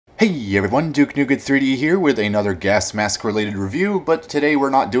Hey everyone, Duke Nougat 3D here with another gas mask related review, but today we're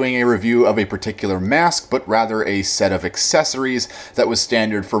not doing a review of a particular mask, but rather a set of accessories that was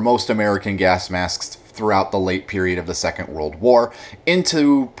standard for most American gas masks throughout the late period of the Second World War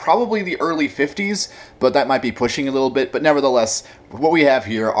into probably the early 50s, but that might be pushing a little bit. But nevertheless, what we have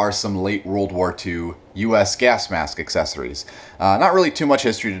here are some late World War II US gas mask accessories. Not really too much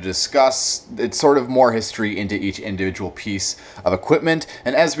history to discuss. It's sort of more history into each individual piece of equipment,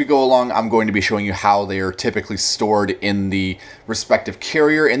 and as we go along I'm going to be showing you how they are typically stored in the respective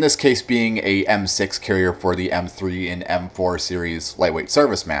carrier, in this case being a M6 carrier for the M3 and M4 series lightweight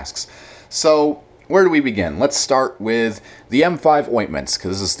service masks. So where do we begin? Let's start with the M5 ointments,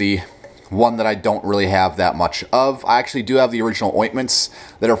 because this is the one that I don't really have that much of. I actually do have the original ointments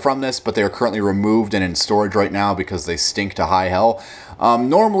that are from this, but they are currently removed and in storage right now because they stink to high hell.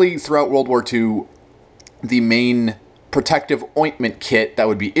 Normally throughout World War II, the main protective ointment kit that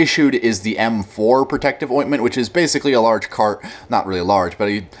would be issued is the M4 protective ointment, which is basically a large not really large, but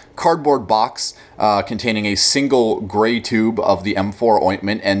a cardboard box containing a single gray tube of the M4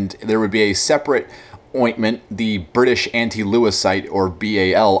 ointment, and there would be a separate ointment, the British anti-Lewisite or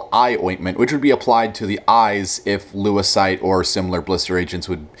BAL eye ointment, which would be applied to the eyes if Lewisite or similar blister agents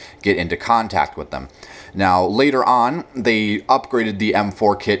would get into contact with them. Now later on they upgraded the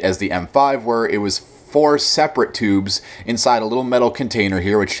M4 kit as the M5, where it was 4 separate tubes inside a little metal container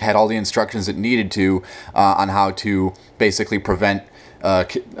here, which had all the instructions it needed to on how to basically prevent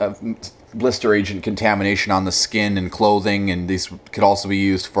blister agent contamination on the skin and clothing, and these could also be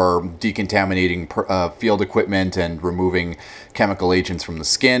used for decontaminating field equipment and removing chemical agents from the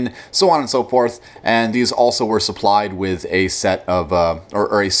skin, so on and so forth. And these also were supplied with a set of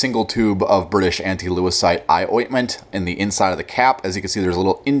or a single tube of British anti-Lewisite eye ointment in the inside of the cap. As you can see, there's a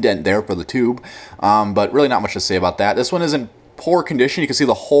little indent there for the tube, but really not much to say about that. This one isn't poor condition. You can see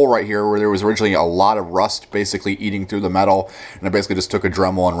the hole right here where there was originally a lot of rust basically eating through the metal, and I basically just took a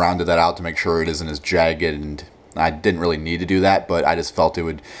Dremel and rounded that out to make sure it isn't as jagged, and I didn't really need to do that, but I just felt it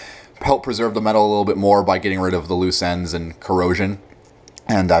would help preserve the metal a little bit more by getting rid of the loose ends and corrosion.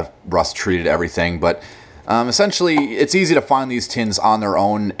 And I've rust treated everything, but essentially it's easy to find these tins on their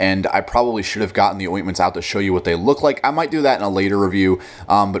own, and I probably should have gotten the ointments out to show you what they look like. I might do that in a later review,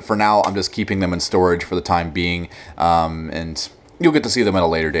 but for now I'm just keeping them in storage for the time being, and you'll get to see them at a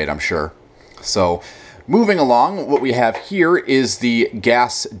later date, I'm sure. So moving along, what we have here is the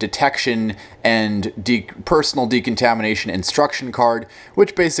gas detection and personal decontamination instruction card,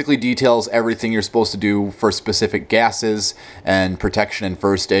 which basically details everything you're supposed to do for specific gases and protection and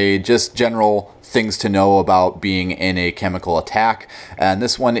first aid, just general things to know about being in a chemical attack. And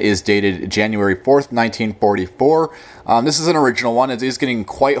this one is dated January 4th, 1944. This is an original one. It is getting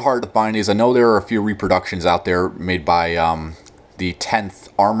quite hard to find these. I know there are a few reproductions out there made by the 10th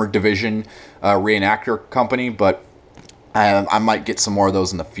Armored Division Reenactor Company, but I might get some more of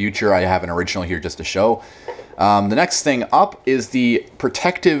those in the future. I have an original here just to show. The next thing up is the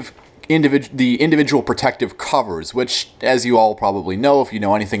individual protective covers, which, as you all probably know if you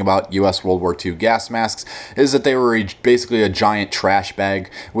know anything about US World War II gas masks, is that they were basically a giant trash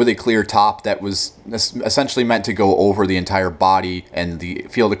bag with a clear top that was essentially meant to go over the entire body and the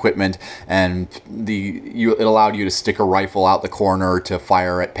field equipment, and it allowed you to stick a rifle out the corner to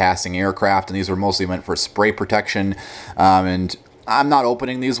fire at passing aircraft, and these were mostly meant for spray protection. And I'm not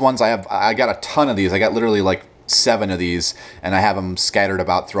opening these ones. I got a ton of these. I got literally like 7 of these, and I have them scattered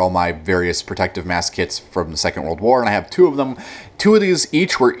about through all my various protective mask kits from the Second World War, and I have 2 of them. 2 of these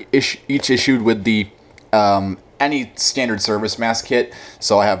each were each issued with the any standard service mask kit,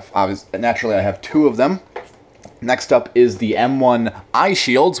 so naturally I have 2 of them. Next up is the M1 eye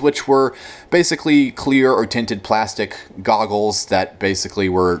shields, which were basically clear or tinted plastic goggles that basically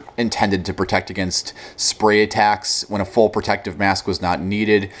were intended to protect against spray attacks when a full protective mask was not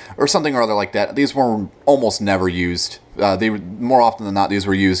needed, or something or other like that. These were almost never used. More often than not, these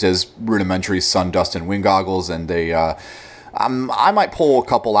were used as rudimentary sun, dust, and wind goggles, and they I might pull a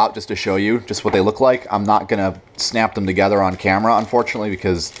couple out just to show you just what they look like. I'm not going to snap them together on camera, unfortunately,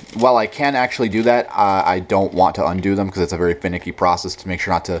 because while I can actually do that, I don't want to undo them because it's a very finicky process to make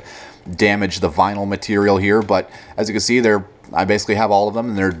sure not to damage the vinyl material here. But as you can see, I basically have all of them,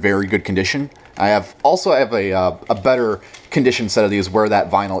 and they're in very good condition. I also have a better condition set of these where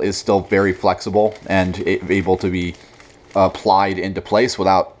that vinyl is still very flexible and able to be applied into place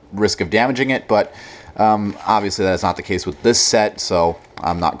without risk of damaging it, but obviously that is not the case with this set, so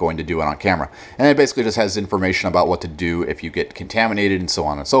I'm not going to do it on camera. And it basically just has information about what to do if you get contaminated and so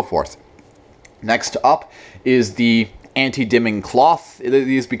on and so forth. Next up is the anti-dimming cloth.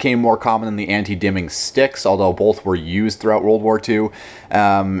 These became more common than the anti-dimming sticks, although both were used throughout World War II.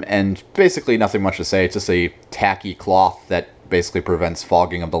 And basically nothing much to say. It's just a tacky cloth that basically prevents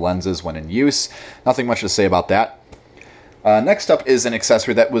fogging of the lenses when in use. Nothing much to say about that. Next up is an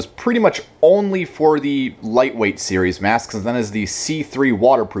accessory that was pretty much only for the lightweight series masks, and that is the C3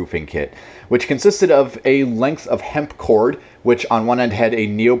 waterproofing kit, which consisted of a length of hemp cord, which on one end had a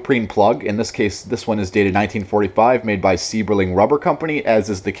neoprene plug. In this case, this one is dated 1945, made by Sieberling Rubber Company,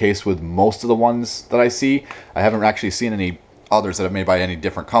 as is the case with most of the ones that I see. I haven't actually seen any others that are made by any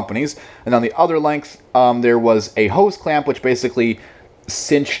different companies. And on the other length, there was a hose clamp, which basically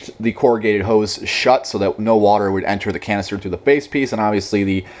cinched the corrugated hose shut so that no water would enter the canister through the face piece, and obviously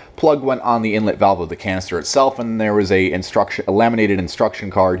the plug went on the inlet valve of the canister itself, and there was a laminated instruction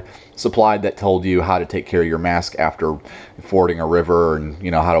card supplied that told you how to take care of your mask after fording a river, and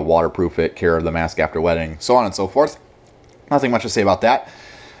you know how to waterproof it, care of the mask after wetting, so on and so forth. Nothing much to say about that.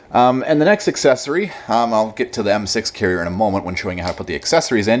 And the next accessory, I'll get to the M6 carrier in a moment when showing you how to put the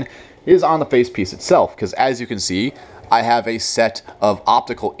accessories in, is on the face piece itself, because as you can see, I have a set of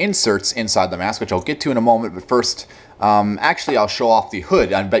optical inserts inside the mask, which I'll get to in a moment, but first, actually I'll show off the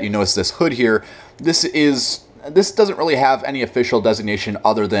hood. I bet you noticed this hood here. This doesn't really have any official designation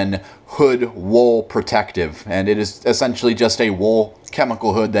other than hood wool protective, and it is essentially just a wool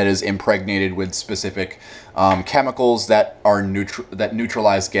chemical hood that is impregnated with specific chemicals that are that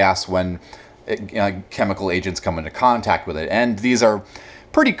neutralize gas when chemical agents come into contact with it, and these are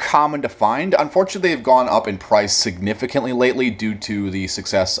pretty common to find. Unfortunately, they've gone up in price significantly lately due to the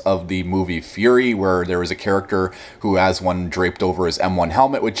success of the movie Fury, where there is a character who has one draped over his M1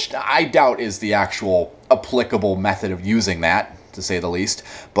 helmet, which I doubt is the actual applicable method of using that, to say the least.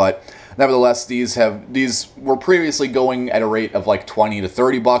 But nevertheless, these were previously going at a rate of like 20 to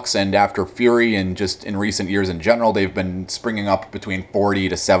 30 bucks, and after Fury and just in recent years in general, they've been springing up between 40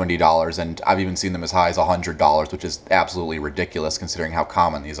 to 70 dollars, and I've even seen them as high as $100, which is absolutely ridiculous considering how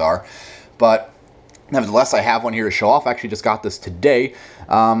common these are. But nevertheless, I have one here to show off. I actually just got this today,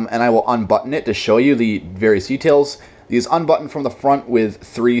 and I will unbutton it to show you the various details. These unbutton from the front with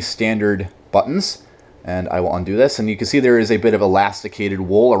 3 standard buttons. And I will undo this, and you can see there is a bit of elasticated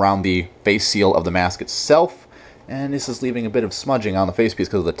wool around the face seal of the mask itself, and this is leaving a bit of smudging on the face piece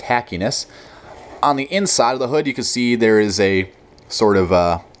because of the tackiness. On the inside of the hood, you can see there is a sort of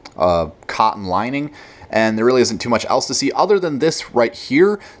a cotton lining, and there really isn't too much else to see other than this right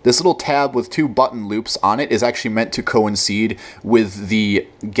here. This little tab with 2 button loops on it is actually meant to coincide with the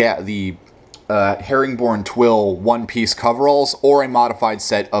Herringbone Twill one-piece coveralls or a modified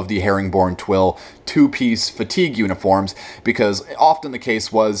set of the Herringbone Twill 2-piece fatigue uniforms, because often the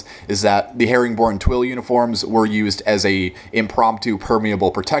case is that the Herringbone Twill uniforms were used as a impromptu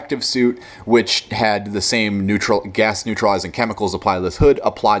permeable protective suit, which had the same gas neutralizing chemicals applied to this hood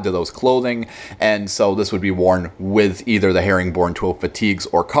applied to those clothing, and so this would be worn with either the Herringbone Twill fatigues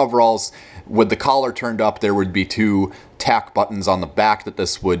or coveralls. With the collar turned up, there would be 2 tack buttons on the back that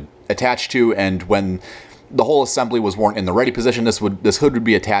this would attach to, and when the whole assembly was worn in the ready position, this hood would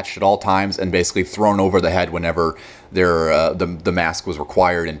be attached at all times and basically thrown over the head whenever the mask was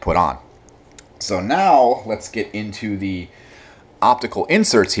required and put on. So now let's get into the optical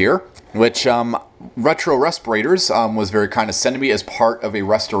inserts here, which Retro Respirators was very kind of sending me as part of a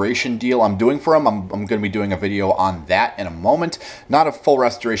restoration deal I'm doing for them. I'm going to be doing a video on that in a moment. Not a full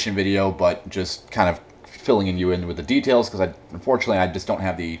restoration video, but just kind of filling you in with the details, because unfortunately I just don't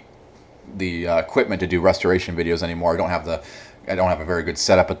have the equipment to do restoration videos anymore. I don't have a very good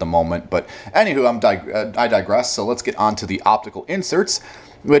setup at the moment. But anywho, I digress. So let's get on to the optical inserts,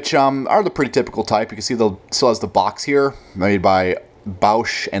 which are the pretty typical type. You can see still has the box here, made by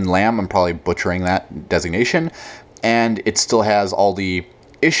Bausch and Lamb. I'm probably butchering that designation. And it still has all the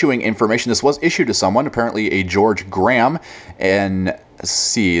issuing information. This was issued to someone, apparently a George Graham, and let's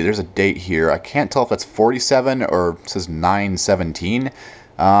see, there's a date here. I can't tell if that's 47 or it says 9/17.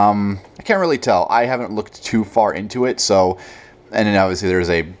 I can't really tell. I haven't looked too far into it, so, and then obviously there's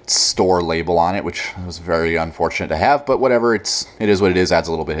a store label on it, which was very unfortunate to have, but whatever, it is what it is, adds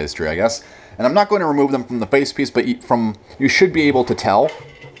a little bit of history, I guess. And I'm not going to remove them from the face piece, but you should be able to tell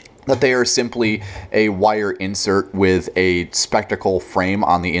that they are simply a wire insert with a spectacle frame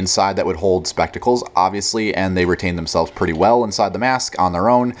on the inside that would hold spectacles, obviously, and they retain themselves pretty well inside the mask on their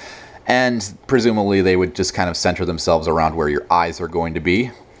own, and presumably they would just kind of center themselves around where your eyes are going to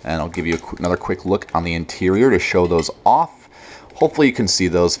be. And I'll give you another quick look on the interior to show those off. Hopefully you can see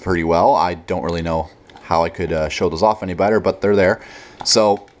those pretty well. I don't really know how I could show those off any better, but they're there.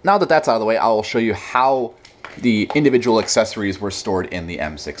 So now that that's out of the way, I will show you how the individual accessories were stored in the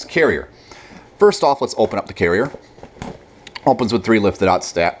M6 carrier. First off, let's open up the carrier. Opens with 3 lifted out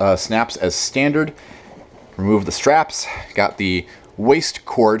snaps as standard. Remove the straps. Got the waist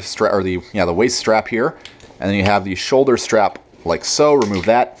cord strap, or the waist strap here, and then you have the shoulder strap like so. Remove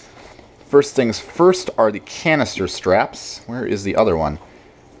that. First things first are the canister straps. Where is the other one?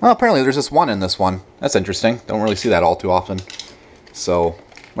 Well, apparently there's just one in this one. That's interesting. Don't really see that all too often. So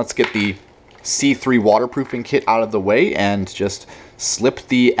let's get the C3 waterproofing kit out of the way and just slip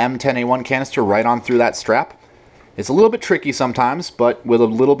the M10A1 canister right on through that strap. It's a little bit tricky sometimes, but with a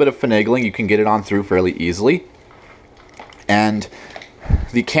little bit of finagling, you can get it on through fairly easily. And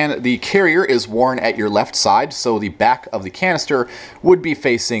the carrier is worn at your left side, so the back of the canister would be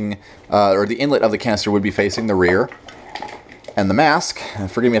facing, or the inlet of the canister would be facing the rear. And the mask,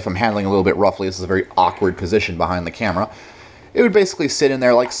 forgive me if I'm handling a little bit roughly, this is a very awkward position behind the camera. It would basically sit in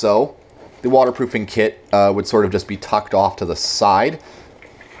there like so. The waterproofing kit would sort of just be tucked off to the side,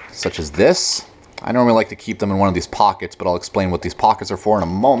 such as this. I normally like to keep them in one of these pockets, but I'll explain what these pockets are for in a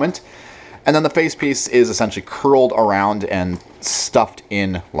moment. And then the facepiece is essentially curled around and stuffed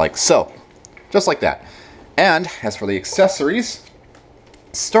in like so. Just like that. And as for the accessories,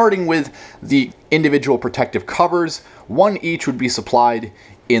 starting with the individual protective covers, one each would be supplied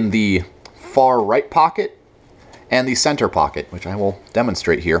in the far right pocket and the center pocket, which I will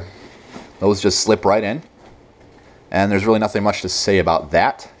demonstrate here. Those just slip right in. And there's really nothing much to say about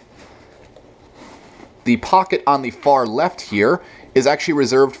that. The pocket on the far left here is actually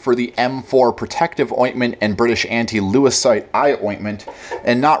reserved for the M4 protective ointment and British anti-Lewisite eye ointment,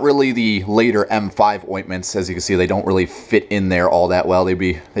 and not really the later M5 ointments. As you can see, they don't really fit in there all that well.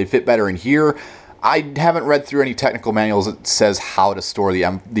 They'd fit better in here. I haven't read through any technical manuals that says how to store the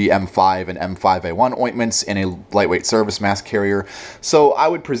M5 and M5A1 ointments in a lightweight service mask carrier, so I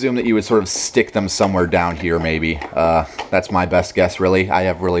would presume that you would sort of stick them somewhere down here maybe. That's my best guess, really. I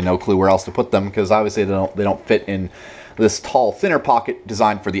have really no clue where else to put them, because obviously they don't fit in this tall, thinner pocket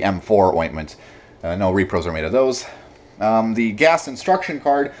designed for the M4 ointment. No repros are made of those. The gas instruction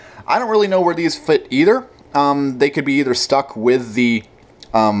card, I don't really know where these fit either. They could be either stuck with the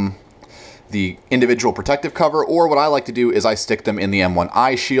individual protective cover, or what I like to do is I stick them in the M1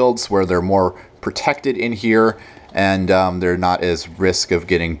 eye shields where they're more protected in here, and they're not as risk of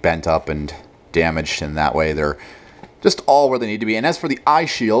getting bent up and damaged in that way. They're just all where they need to be. And as for the eye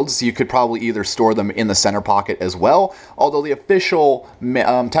shields, you could probably either store them in the center pocket as well, although the official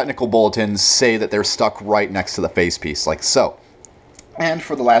technical bulletins say that they're stuck right next to the facepiece, like so. And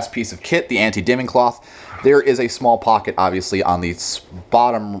for the last piece of kit, the anti-dimming cloth, there is a small pocket, obviously, on the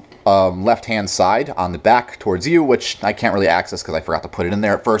bottom left-hand side, on the back towards you, which I can't really access because I forgot to put it in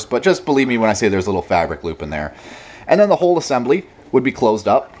there at first, but just believe me when I say there's a little fabric loop in there. And then the whole assembly would be closed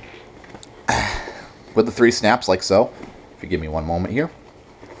up with the 3 snaps, like so. If you give me one moment here.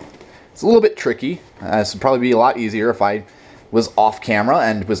 It's a little bit tricky. This would probably be a lot easier if I was off camera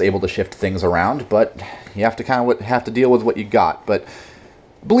and was able to shift things around, but you have to kind of have to deal with what you got. But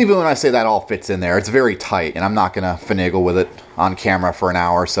believe me when I say that all fits in there. It's very tight, and I'm not going to finagle with it on camera for an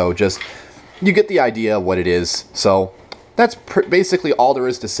hour, so just, you get the idea of what it is. So that's basically all there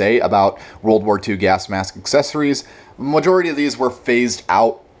is to say about World War II gas mask accessories. The majority of these were phased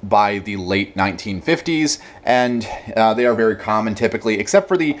out by the late 1950s, and they are very common typically, except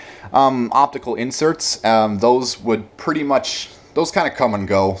for the optical inserts. Those would pretty much, those kind of come and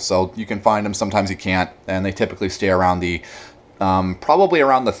go, so you can find them, sometimes you can't, and they typically stay around the probably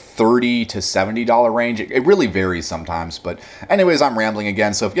around the $30 to $70 range. It really varies sometimes, but anyways, I'm rambling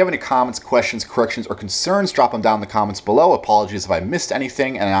again, so if you have any comments, questions, corrections, or concerns, drop them down in the comments below. Apologies if I missed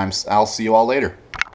anything, and I'll see you all later.